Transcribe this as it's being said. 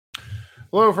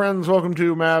Hello, friends. Welcome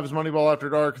to Mavs Moneyball After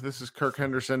Dark. This is Kirk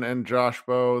Henderson and Josh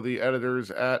Bowe, the editors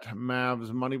at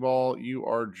Mavs Moneyball. You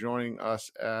are joining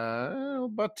us at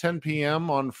about 10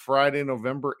 p.m. on Friday,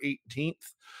 November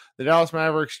 18th. The Dallas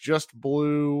Mavericks just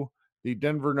blew the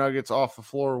Denver Nuggets off the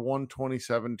floor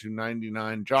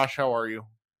 127-99. Josh, how are you?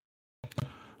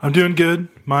 I'm doing good.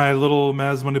 My little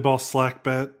Mavs Moneyball Slack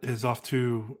bet is off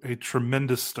to a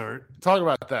tremendous start. Talk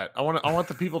about that. I want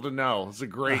the people to know. It's a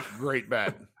great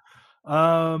bet.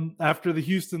 After the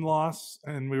Houston loss,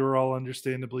 and we were all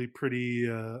understandably pretty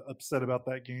upset about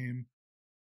that game,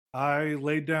 I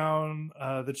laid down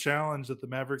the challenge that the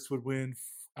Mavericks would win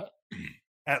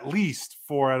at least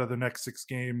 4 out of the next 6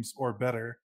 games or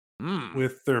better,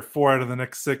 with their 4 out of the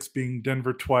next 6 being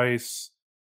Denver twice,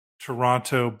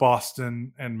 Toronto,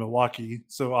 Boston, and Milwaukee.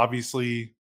 So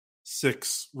obviously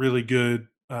 6 really good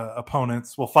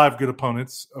opponents. Well, 5 good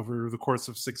opponents over the course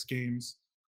of 6 games.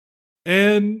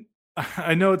 And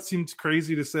I know it seems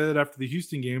crazy to say that after the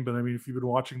Houston game, but I mean, if you've been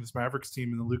watching this Mavericks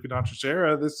team in the Luka Doncic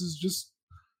era, this is just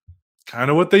kind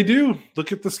of what they do.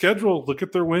 Look at the schedule, look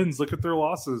at their wins, look at their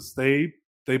losses. They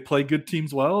play good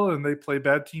teams well, and they play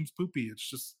bad teams poopy. It's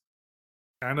just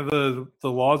kind of the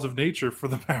laws of nature for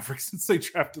the Mavericks since they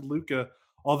drafted Luka.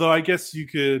 Although I guess you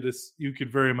could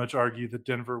very much argue that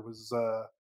Denver was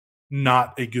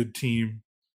not a good team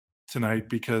tonight,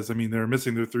 because I mean, they're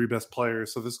missing their 3 best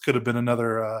players, so this could have been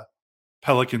another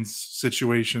Pelicans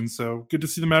situation. So good to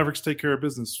see the Mavericks take care of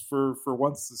business for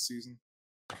once this season.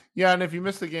 Yeah, and if you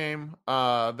missed the game,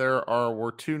 there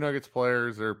were 2 Nuggets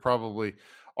players. They're probably,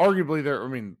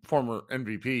 arguably, former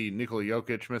MVP Nikola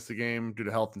Jokic missed the game due to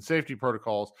health and safety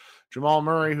protocols. Jamal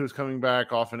Murray, who's coming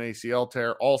back off an ACL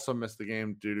tear, also missed the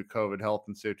game due to COVID health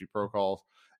and safety protocols.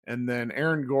 And then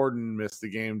Aaron Gordon missed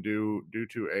the game due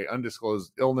to a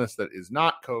undisclosed illness that is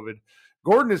not COVID.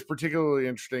 Gordon is particularly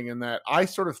interesting in that I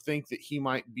sort of think that he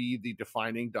might be the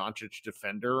defining Doncic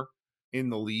defender in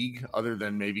the league, other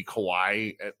than maybe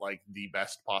Kawhi at like the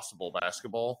best possible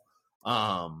basketball.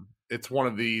 It's one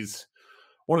of these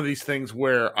things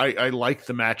where I like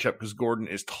the matchup because Gordon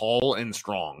is tall and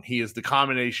strong. He is the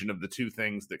combination of the 2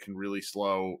 things that can really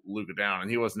slow Luka down,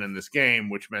 and he wasn't in this game,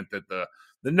 which meant that the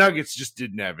Nuggets just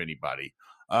didn't have anybody.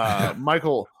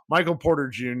 Michael Porter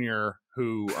Jr.,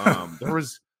 who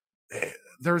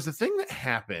there was a thing that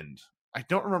happened. I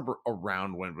don't remember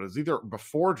around when, but it was either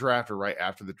before draft or right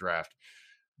after the draft.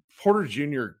 Porter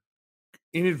Jr.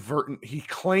 he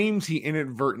claims he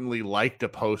inadvertently liked a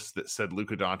post that said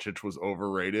Luka Doncic was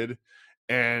overrated.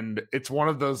 And it's one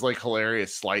of those like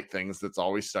hilarious slight things that's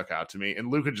always stuck out to me.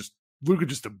 And Luka just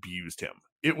abused him.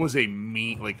 It was a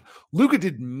mean, like Luka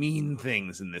did mean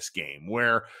things in this game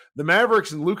where the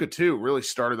Mavericks and Luka too really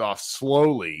started off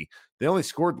slowly. They only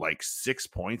scored like 6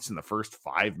 points in the first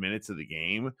 5 minutes of the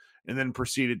game, and then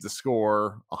proceeded to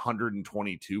score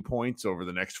 122 points over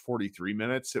the next 43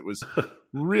 minutes. It was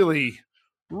really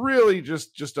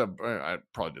just I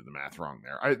probably did the math wrong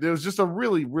there. It was just a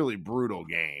really, really brutal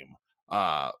game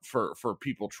for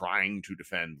people trying to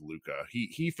defend Luka.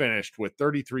 He finished with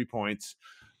 33 points,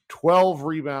 12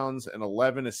 rebounds, and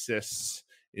 11 assists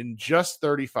in just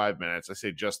 35 minutes. I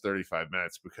say just 35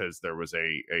 minutes because there was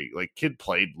a kid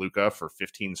played Luka for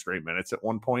 15 straight minutes at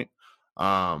one point,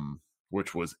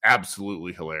 which was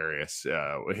absolutely hilarious.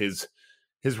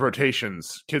 His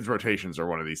rotations, kids' rotations, are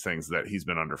one of these things that he's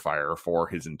been under fire for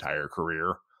his entire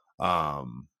career.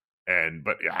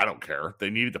 But yeah, I don't care. They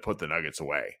needed to put the Nuggets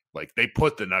away. Like, they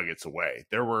put the Nuggets away.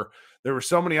 There were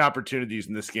so many opportunities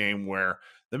in this game where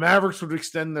the Mavericks would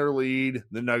extend their lead,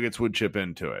 the Nuggets would chip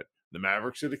into it. The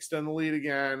Mavericks would extend the lead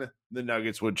again, the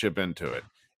Nuggets would chip into it.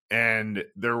 And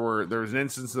there was an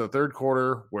instance in the third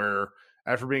quarter where,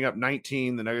 after being up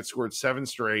 19, the Nuggets scored 7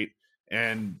 straight.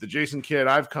 And the Jason Kidd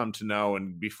I've come to know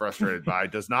and be frustrated by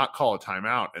does not call a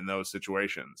timeout in those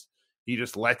situations. He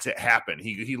just lets it happen.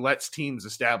 He lets teams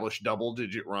establish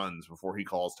double-digit runs before he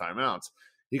calls timeouts.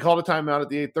 He called a timeout at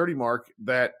the 8:30 mark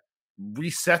that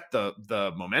reset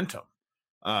the momentum.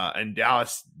 And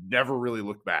Dallas never really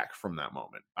looked back from that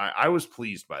moment. I was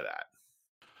pleased by that.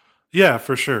 Yeah,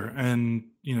 for sure. And,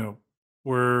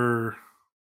 we're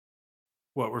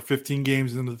 15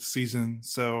 games into the season.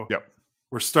 So yep.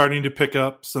 We're starting to pick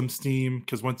up some steam,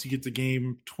 because once you get to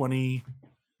game 20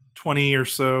 or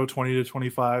so, 20 to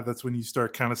 25, that's when you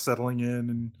start kind of settling in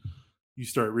and you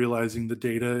start realizing the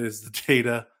data is the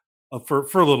data for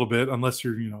a little bit, unless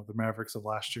you're, the Mavericks of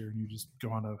last year and you just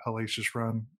go on a hellacious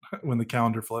run when the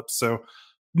calendar flips. So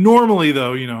normally,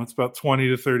 though, it's about 20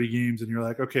 to 30 games and you're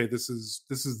like, okay, this is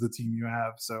the team you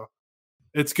have. So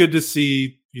it's good to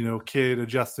see, Kidd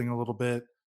adjusting a little bit.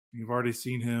 You've already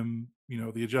seen him,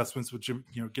 the adjustments with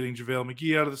getting JaVale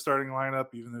McGee out of the starting lineup,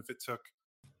 even if it took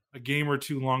a game or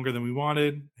two longer than we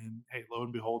wanted. And hey, lo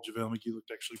and behold, JaVale McGee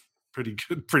looked actually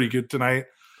pretty good tonight.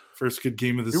 First good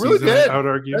game of the He season, really did. I would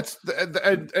argue.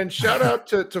 And shout out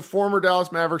to former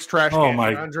Dallas Mavericks trash can. Oh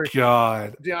my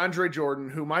God. DeAndre Jordan,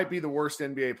 who might be the worst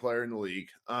NBA player in the league.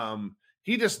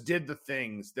 He just did the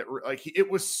things that were like, it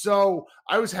was so,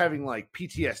 I was having like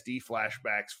PTSD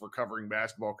flashbacks for covering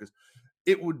basketball because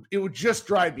it would just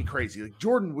drive me crazy. Like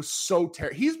Jordan was so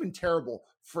terrible. He's been terrible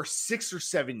for 6 or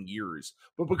 7 years,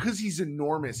 but because he's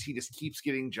enormous, he just keeps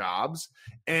getting jobs.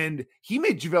 And he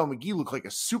made JaVale McGee look like a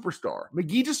superstar.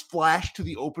 McGee just flashed to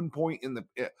the open point in the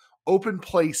open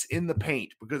place in the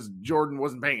paint because Jordan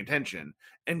wasn't paying attention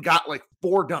and got like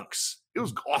 4 dunks. It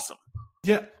was awesome.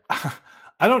 Yeah.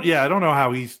 I don't know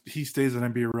how he stays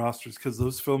on NBA rosters because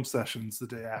those film sessions the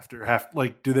day after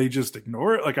do they just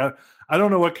ignore it? Like I don't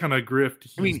know what kind of grift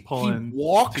he's pulling. He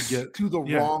walks to the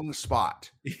wrong spot.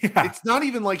 Yeah. It's not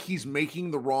even like he's making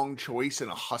the wrong choice in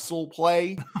a hustle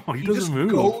play. No, he just doesn't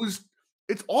move.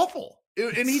 It's awful.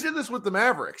 And he did this with the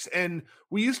Mavericks. And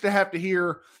we used to have to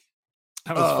hear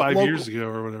that was 5 years ago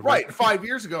or whatever. Right, 5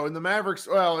 years ago. And the Mavericks,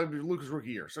 well, it was Luka's rookie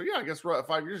year. So, yeah, I guess 5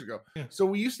 years ago. Yeah. So,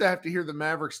 we used to have to hear the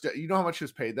Mavericks. You know how much he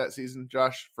was paid that season,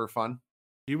 Josh, for fun?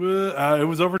 He was. It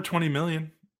was over $20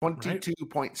 million.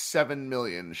 $22.7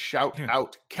 million. Shout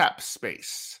out cap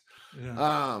space.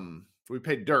 Yeah. We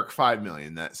paid Dirk $5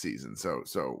 million that season. So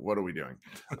what are we doing?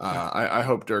 I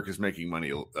hope Dirk is making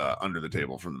money under the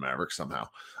table from the Mavericks somehow.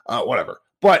 Whatever.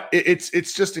 But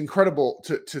it's just incredible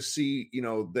to see,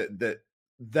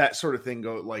 that sort of thing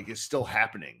is still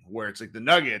happening, where it's like the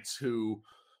Nuggets, who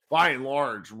by and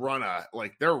large run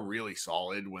they're really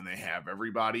solid when they have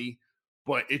everybody,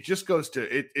 but it just goes to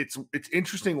it's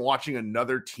interesting watching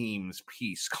another team's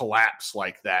piece collapse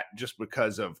like that just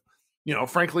because of,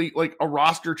 frankly, like a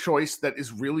roster choice that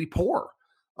is really poor.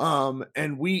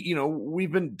 And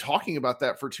we've been talking about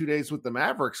that for 2 days with the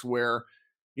Mavericks, where,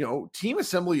 team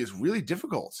assembly is really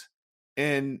difficult.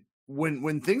 And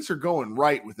when things are going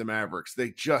right with the Mavericks, they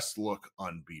just look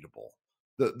unbeatable.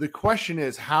 The question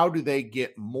is, how do they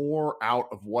get more out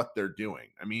of what they're doing?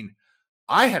 I mean,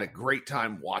 I had a great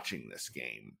time watching this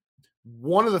game.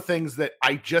 One of the things that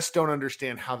I just don't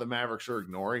understand how the Mavericks are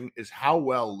ignoring is how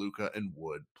well Luka and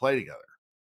Wood play together.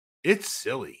 It's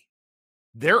silly.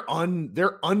 They're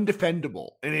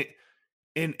undefendable, and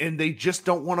they just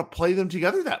don't want to play them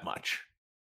together that much.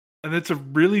 And it's a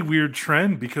really weird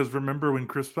trend because remember when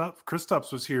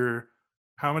Kristaps was here,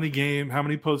 how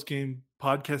many post-game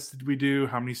podcasts did we do?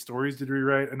 How many stories did we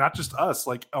write? And not just us,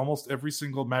 like almost every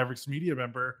single Mavericks media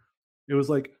member. It was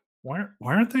like, why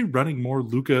aren't they running more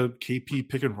Luka KP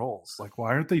pick and rolls? Like,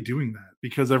 why aren't they doing that?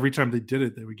 Because every time they did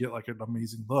it, they would get like an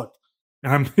amazing look.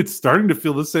 And it's starting to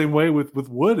feel the same way with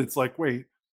Wood. It's like, wait,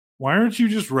 why aren't you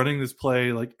just running this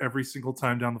play like every single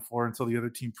time down the floor until the other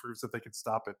team proves that they can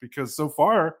stop it? Because so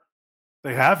far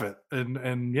they have it.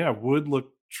 And yeah, Wood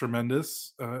looked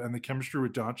tremendous. And the chemistry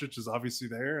with Doncic is obviously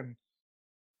there. And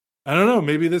I don't know,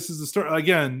 maybe this is the start.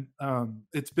 Again,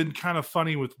 it's been kind of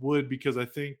funny with Wood because I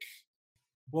think,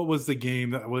 what was the game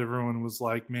that everyone was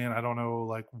like, man, I don't know,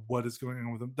 like what is going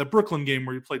on with him? The Brooklyn game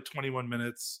where he played 21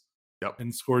 minutes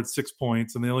and scored 6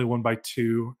 points and they only won by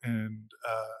 2. And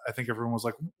I think everyone was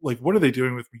like, what are they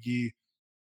doing with McGee?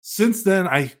 Since then,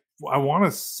 I want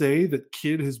to say that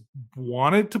Kidd has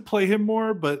wanted to play him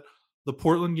more, but the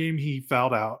Portland game, he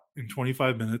fouled out in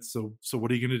 25 minutes. So what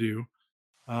are you going to do?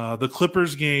 The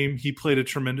Clippers game, he played a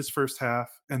tremendous first half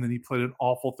and then he played an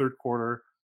awful third quarter.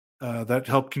 That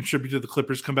helped contribute to the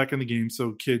Clippers come back in the game.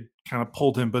 So Kidd kind of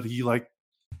pulled him, but he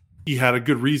had a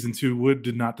good reason to. Wood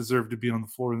did not deserve to be on the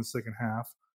floor in the second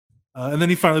half. And then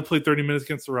he finally played 30 minutes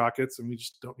against the Rockets, and we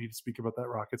just don't need to speak about that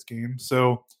Rockets game.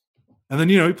 So, and then,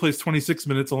 he plays 26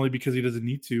 minutes only because he doesn't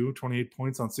need to, 28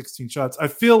 points on 16 shots. I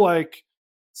feel like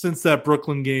since that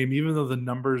Brooklyn game, even though the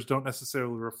numbers don't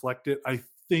necessarily reflect it, I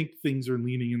think things are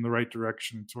leaning in the right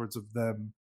direction towards of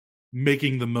them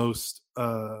making the most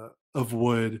of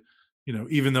Wood,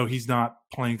 even though he's not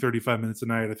playing 35 minutes a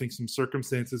night. I think some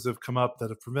circumstances have come up that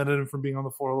have prevented him from being on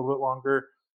the floor a little bit longer.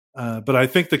 But I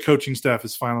think the coaching staff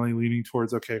is finally leaning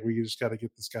towards, okay, we just got to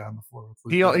get this guy on the floor.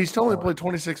 He's only played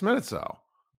 26 minutes, though.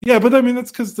 Yeah, but I mean,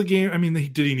 that's because the game,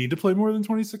 did he need to play more than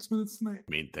 26 minutes tonight?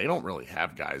 They don't really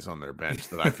have guys on their bench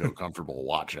that I feel comfortable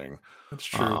watching. That's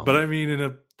true. But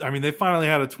they finally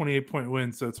had a 28-point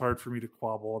win, so it's hard for me to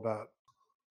quabble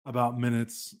about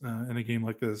minutes in a game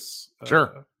like this.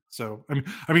 Sure. So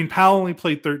Powell only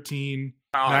played 13.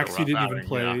 Maxey didn't even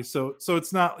play. Yeah. So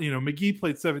it's not, McGee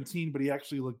played 17, but he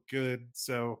actually looked good.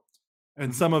 So,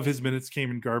 and some of his minutes came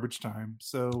in garbage time.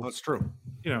 So that's true.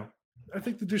 I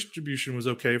think the distribution was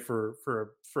okay for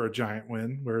a Giant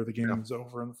win where the game was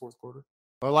over in the fourth quarter.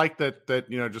 I like that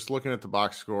just looking at the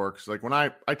box score, because like when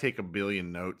I take a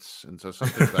billion notes, and so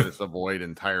something that I just avoid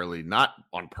entirely, not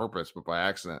on purpose but by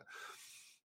accident.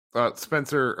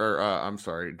 Spencer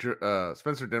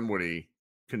Dinwiddie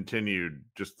continued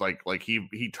just like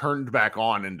he turned back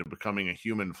on into becoming a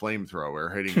human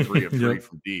flamethrower, hitting 3 of 3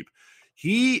 from deep.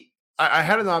 I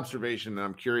had an observation, and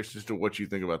I'm curious as to what you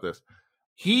think about this.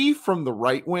 He from the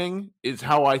right wing is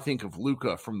how I think of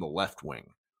Luka from the left wing,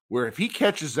 where if he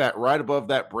catches that right above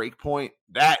that break point,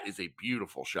 that is a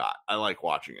beautiful shot. I like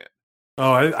watching it.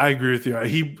 Oh, I agree with you.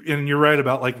 And you're right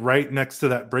about like right next to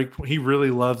that break point. He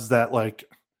really loves that, like,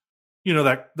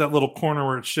 that little corner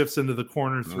where it shifts into the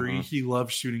corner 3. Mm-hmm. He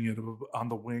loves shooting it on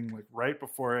the wing, like right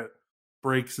before it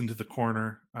breaks into the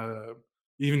corner,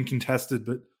 even contested.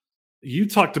 But you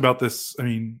talked about this. I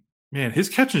mean, man, his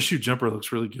catch and shoot jumper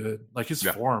looks really good. Like his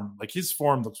form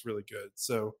looks really good.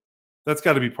 So that's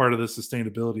got to be part of the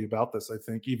sustainability about this, I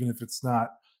think, even if it's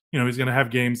not, he's going to have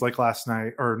games like last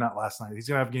night, or not last night. He's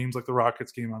going to have games like the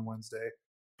Rockets game on Wednesday.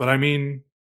 But I mean,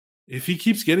 if he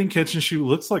keeps getting catch and shoot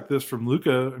looks like this from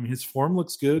Luka, I mean, his form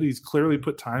looks good. He's clearly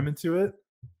put time into it.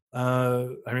 I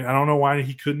mean, I don't know why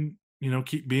he couldn't,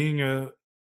 keep being a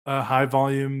high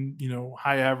volume,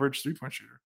 high average 3-point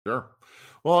shooter. Sure.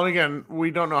 Well, and again, we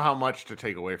don't know how much to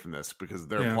take away from this because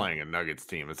they're playing a Nuggets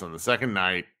team. It's on the second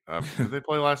night. Did they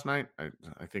play last night? I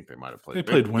think they might have played. They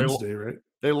played Wednesday, right?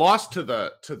 They lost to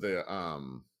the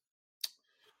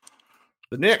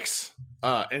Knicks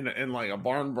in like a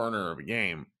barn burner of a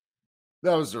game.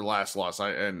 That was their last loss.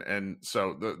 But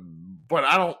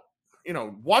I don't,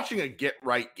 watching a get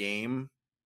right game,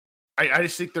 I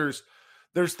just think there's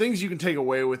things you can take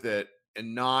away with it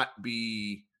and not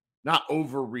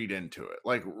overread into it.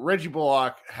 Like Reggie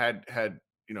Bullock had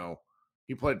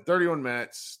he played 31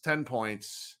 minutes, 10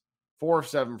 points, 4 of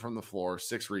 7 from the floor,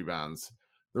 6 rebounds.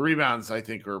 The rebounds, I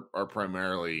think, are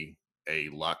primarily a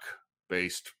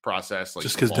luck-based process. Like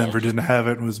just because Denver didn't have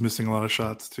it and was missing a lot of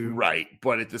shots too. Right.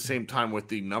 But at the same time, with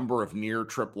the number of near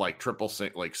triple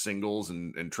singles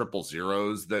and triple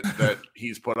zeros that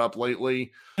he's put up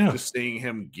lately, just seeing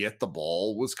him get the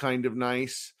ball was kind of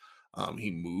nice.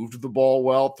 He moved the ball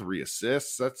well, 3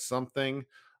 assists. That's something.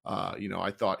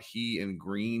 I thought he and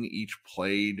Green each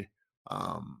played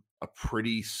a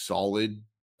pretty solid,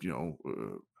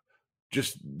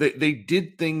 just they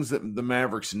did things that the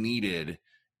Mavericks needed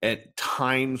at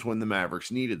times when the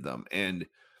Mavericks needed them. And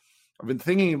I've been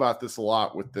thinking about this a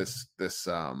lot with this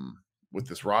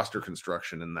roster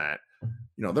construction, and that,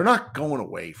 they're not going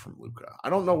away from Luka.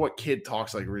 I don't know what kid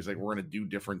talks like where he's like, we're going to do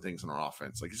different things in our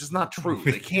offense. Like, it's just not true.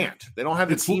 They can't. They don't have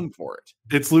the team for it.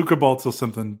 It's Luka ball till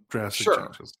something drastic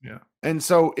changes. Yeah. And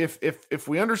so if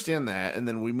we understand that and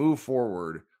then we move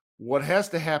forward, what has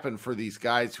to happen for these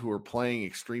guys who are playing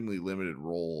extremely limited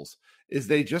roles is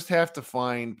they just have to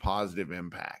find positive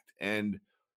impact. And,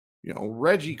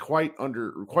 Reggie quite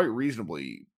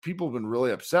reasonably, people have been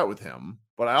really upset with him,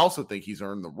 but I also think he's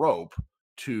earned the rope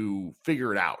to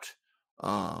figure it out.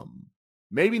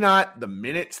 Maybe not the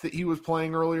minutes that he was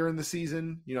playing earlier in the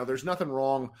season. There's nothing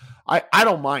wrong. I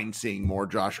don't mind seeing more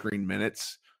Josh Green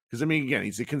minutes because, I mean, again,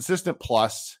 he's a consistent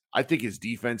plus. I think his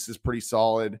defense is pretty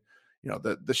solid.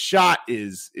 The shot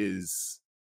is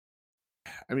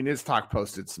I mean, his talk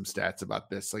posted some stats about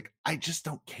this. Like, I just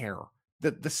don't care.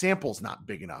 The sample's not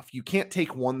big enough. You can't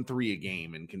take 1 3 a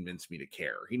game and convince me to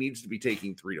care. He needs to be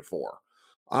taking 3 to 4.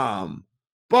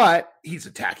 But he's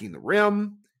attacking the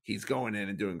rim. He's going in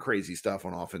and doing crazy stuff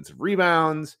on offensive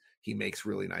rebounds. He makes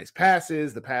really nice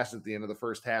passes. The pass at the end of the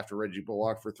first half to Reggie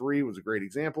Bullock for 3 was a great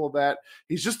example of that.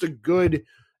 He's just a good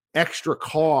extra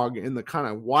cog in the kind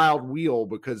of wild wheel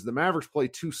because the Mavericks play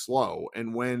too slow.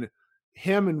 And when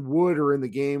him and Wood are in the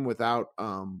game without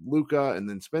Luka and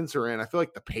then Spencer in, I feel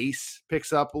like the pace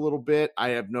picks up a little bit. I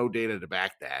have no data to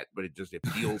back that, but it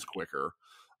feels quicker.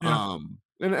 Yeah.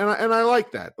 And I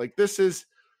like that. Like, this is,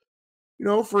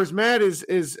 for as mad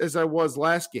as I was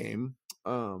last game,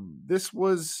 this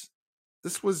was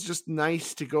just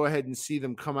nice to go ahead and see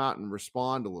them come out and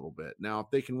respond a little bit. Now, if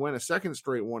they can win a second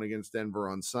straight one against Denver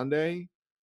on Sunday,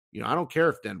 I don't care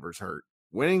if Denver's hurt.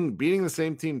 Beating the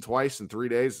same team twice in 3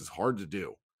 days is hard to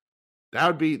do.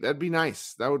 That'd be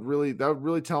nice. That would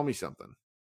really tell me something.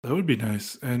 That would be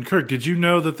nice. And Kirk, did you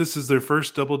know that this is their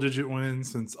first double-digit win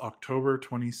since October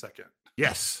 22nd?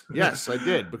 Yes, I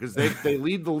did, because they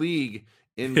lead the league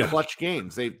in clutch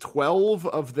games. 12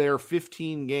 of their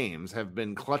 15 games have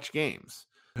been clutch games.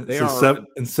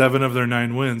 Seven of their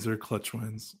 9 wins are clutch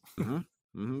wins. Mm-hmm.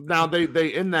 Now they're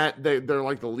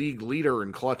like the league leader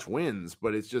in clutch wins,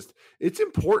 but it's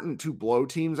important to blow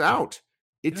teams out.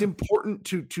 It's important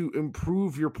to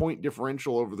improve your point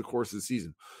differential over the course of the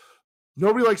season.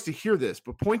 Nobody likes to hear this,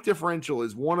 but point differential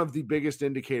is one of the biggest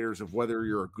indicators of whether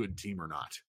you're a good team or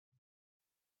not.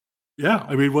 Yeah,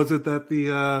 I mean, was it that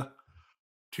the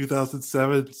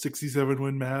 2007 67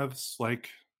 win Mavs like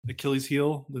Achilles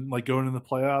heel, then like going in the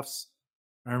playoffs?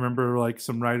 I remember like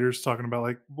some writers talking about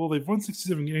like, well, they've won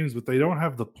 67 games, but they don't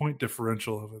have the point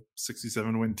differential of a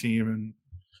 67 win team.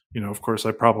 And of course,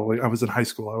 I was in high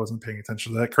school, I wasn't paying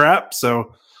attention to that crap.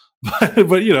 So, but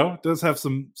it does have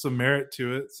some merit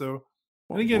to it. So,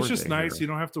 and again, it's just nice. You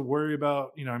don't have to worry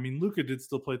about, I mean, Luka did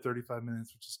still play 35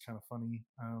 minutes, which is kind of funny.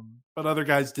 But other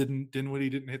guys didn't.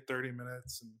 Dinwiddie didn't hit 30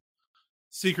 minutes, and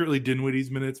secretly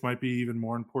Dinwiddie's minutes might be even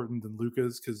more important than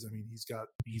Luka's because I mean he's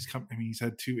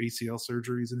had 2 ACL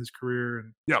surgeries in his career,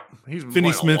 and he's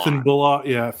Finney Smith and Bullock.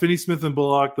 Yeah, Finney Smith and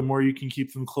Bullock. The more you can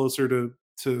keep them closer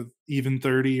to even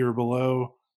 30 or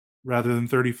below rather than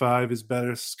 35 is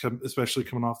better, especially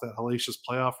coming off that hellacious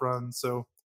playoff run. So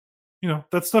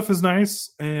that stuff is nice,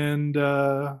 and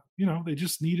they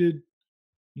just needed,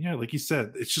 like you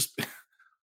said, it's just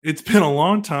it's been a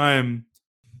long time.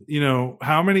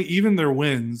 How many, even their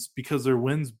wins, because their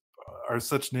wins are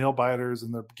such nail biters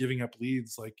and they're giving up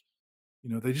leads, like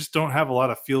they just don't have a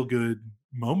lot of feel good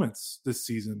moments this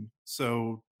season.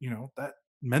 So that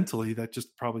mentally, that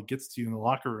just probably gets to you in the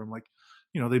locker room. Like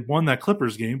they won that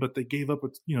Clippers game, but they gave up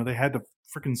they had to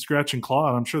freaking scratch and claw,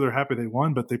 and I'm sure they're happy they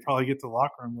won, but they probably get to the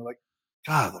locker room, they're like,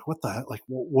 God, like, what the heck? Like,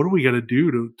 what do we got to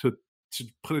do to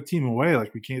put a team away?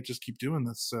 Like, we can't just keep doing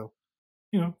this. So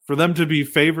for them to be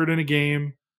favored in a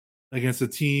game against a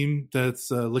team that's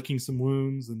licking some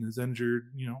wounds and is injured,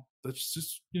 that's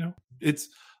just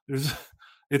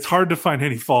it's hard to find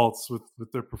any faults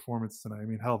with their performance tonight. I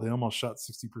mean, hell, they almost shot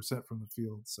 60% from the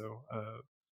field. So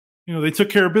they took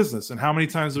care of business. And how many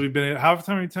times have we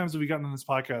gotten on this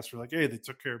podcast? We're like, hey, they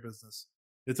took care of business.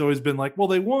 It's always been like, well,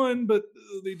 they won, but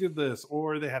they did this,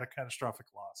 or they had a catastrophic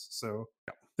loss. So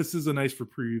this is a nice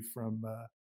reprieve from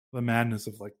the madness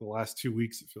of like the last 2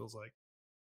 weeks, it feels like.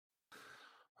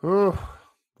 Oh,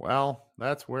 well,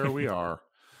 that's where we are.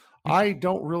 I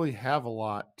don't really have a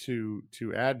lot to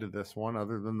add to this one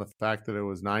other than the fact that it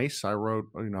was nice. I wrote,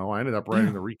 I ended up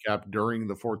writing the recap during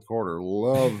the fourth quarter.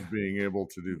 Love being able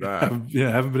to do that. I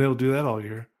haven't been able to do that all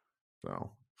year. So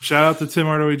shout out to Tim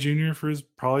Hardaway Jr. for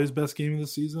probably his best game of the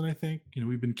season, I think.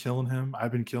 We've been killing him.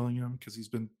 I've been killing him because he's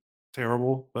been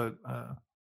terrible, but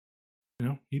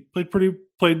he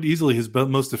played easily his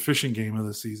most efficient game of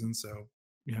the season. So,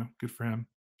 good for him.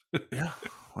 Yeah,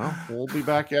 well, we'll be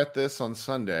back at this on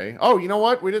Sunday. Oh, you know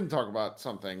what? We didn't talk about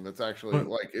something that's actually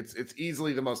like it's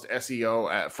easily the most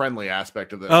SEO friendly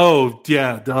aspect of this. Oh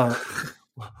yeah, duh.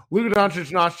 Luka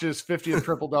Doncic notched his 50th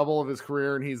triple double of his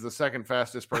career, and he's the second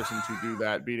fastest person to do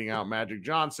that, beating out Magic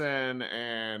Johnson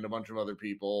and a bunch of other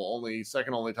people.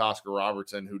 Second only to Oscar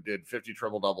Robertson, who did 50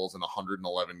 triple doubles in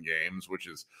 111 games, which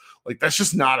is like that's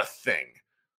just not a thing.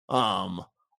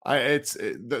 It's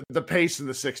the pace in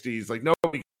the 60s, like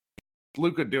nobody.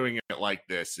 Luka doing it like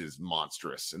this is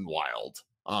monstrous and wild.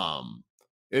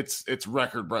 It's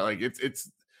record, like it's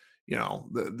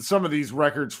some of these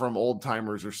records from old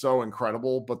timers are so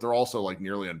incredible, but they're also like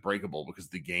nearly unbreakable because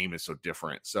the game is so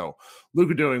different. So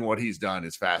Luka doing what he's done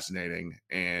is fascinating,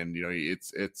 and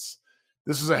this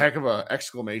is a heck of a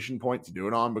exclamation point to do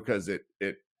it on because it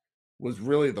was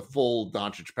really the full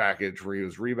Doncic package where he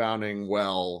was rebounding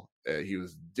well, he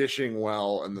was dishing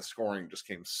well, and the scoring just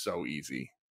came so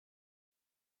easy.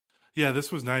 Yeah,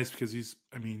 this was nice because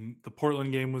the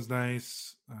Portland game was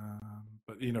nice,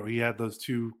 but he had those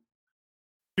two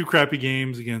crappy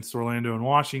games against Orlando and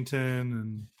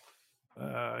Washington,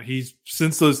 and he's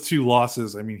since those 2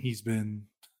 losses. I mean, he's been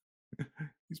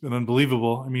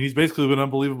unbelievable. I mean, he's basically been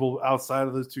unbelievable outside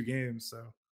of those 2 games.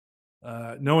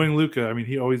 So, knowing Luka, I mean,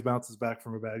 he always bounces back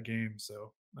from a bad game,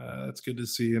 so that's good to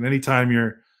see. And anytime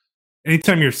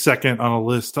you're second on a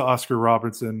list to Oscar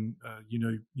Robertson,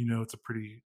 it's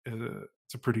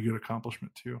a pretty good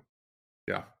accomplishment too.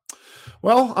 Yeah.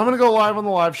 Well, I'm going to go live on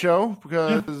the live show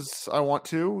because I want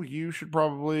to. You should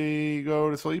probably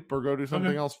go to sleep or go do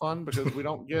something else fun because we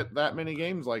don't get that many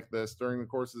games like this during the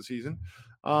course of the season.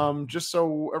 Just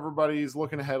so everybody's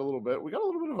looking ahead a little bit, we got a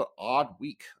little bit of an odd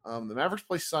week. The Mavericks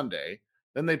play Sunday,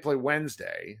 then they play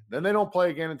Wednesday, then they don't play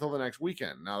again until the next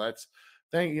weekend. Now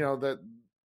that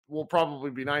will probably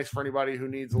be nice for anybody who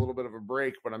needs a little bit of a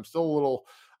break, but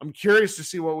I'm curious to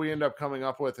see what we end up coming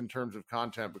up with in terms of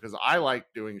content because I like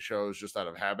doing shows just out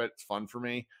of habit. It's fun for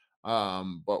me.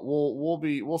 But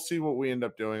we'll see what we end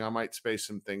up doing. I might space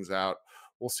some things out.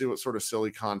 We'll see what sort of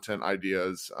silly content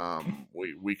ideas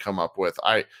we come up with.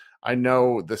 I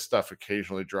know this stuff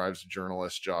occasionally drives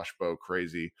journalist Josh Bowe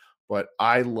crazy, but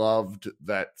I loved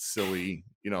that silly,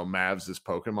 Mavs is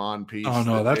Pokemon Oh piece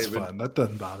no, that that's David. fun. That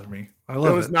doesn't bother me. I It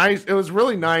love was it. nice. It was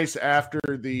really nice after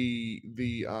the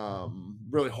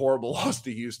really horrible loss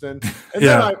to Houston. And then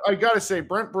Yeah. I gotta say,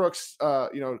 Brent Brooks,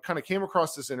 kind of came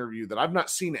across this interview that I've not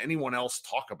seen anyone else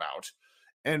talk about,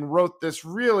 and wrote this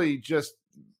really just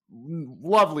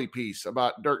lovely piece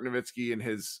about Dirk Nowitzki and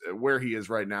his where he is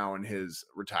right now in his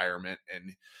retirement,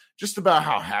 and just about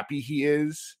how happy he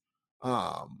is.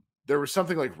 There was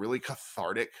something like really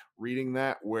cathartic reading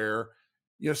that, where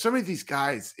some of these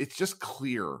guys, it's just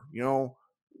clear,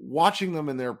 watching them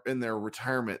in their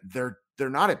retirement, they're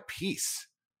not at peace,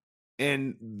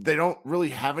 and they don't really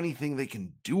have anything they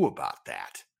can do about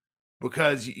that,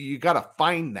 because you got to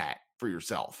find that for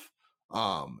yourself.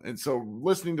 And so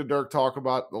listening to Dirk talk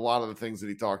about a lot of the things that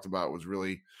he talked about was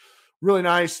really, really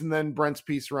nice. And then Brent's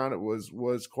piece around it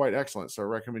was quite excellent. So I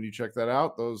recommend you check that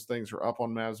out. Those things are up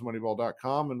on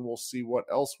MavsMoneyball.com, and we'll see what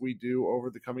else we do over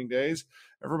the coming days.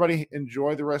 Everybody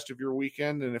enjoy the rest of your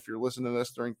weekend. And if you're listening to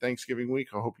this during Thanksgiving week,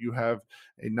 I hope you have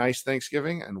a nice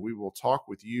Thanksgiving, and we will talk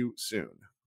with you soon.